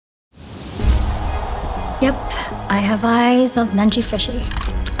Yep, I have eyes of Gen.G fishy.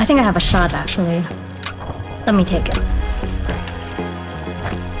 I think I have a shot actually. Let me take it.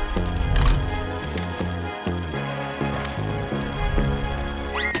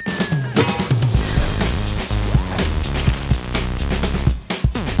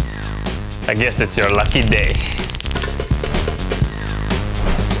 I guess it's your lucky day.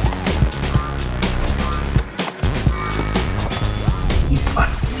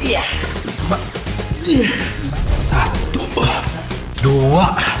 Satu,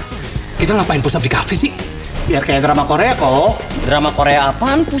 dua. Kita ngapain push up di kafe sih? Biar kayak drama Korea kok. Drama Korea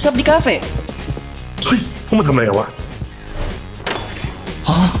apaan push up di kafe? เฮ้ยพวกมันทำอะไรกันวะ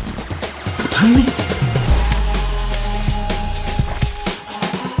Honey.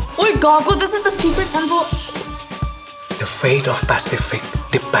 Oi, Gago, this is the secret temple. The fate of Pacific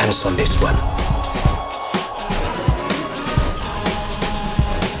depends on this one.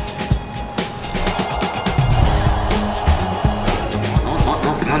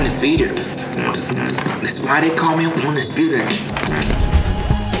 Undefeated. That's why they call me undisputed.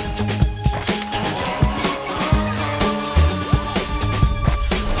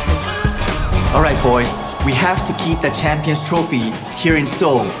 Alright boys, we have to keep the Champions Trophy here in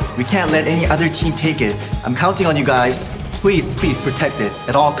Seoul. We can't let any other team take it. I'm counting on you guys. Please protect it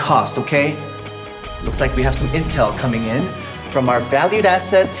at all costs, okay? Looks like we have some intel coming in from our valued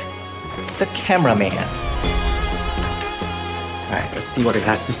asset, the cameraman. Alright, let's see what it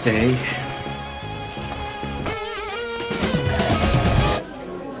has to say.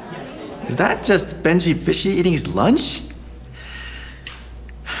 Is that just Gen.G Fishy eating his lunch?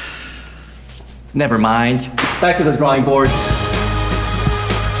 Never mind. Back to the drawing board.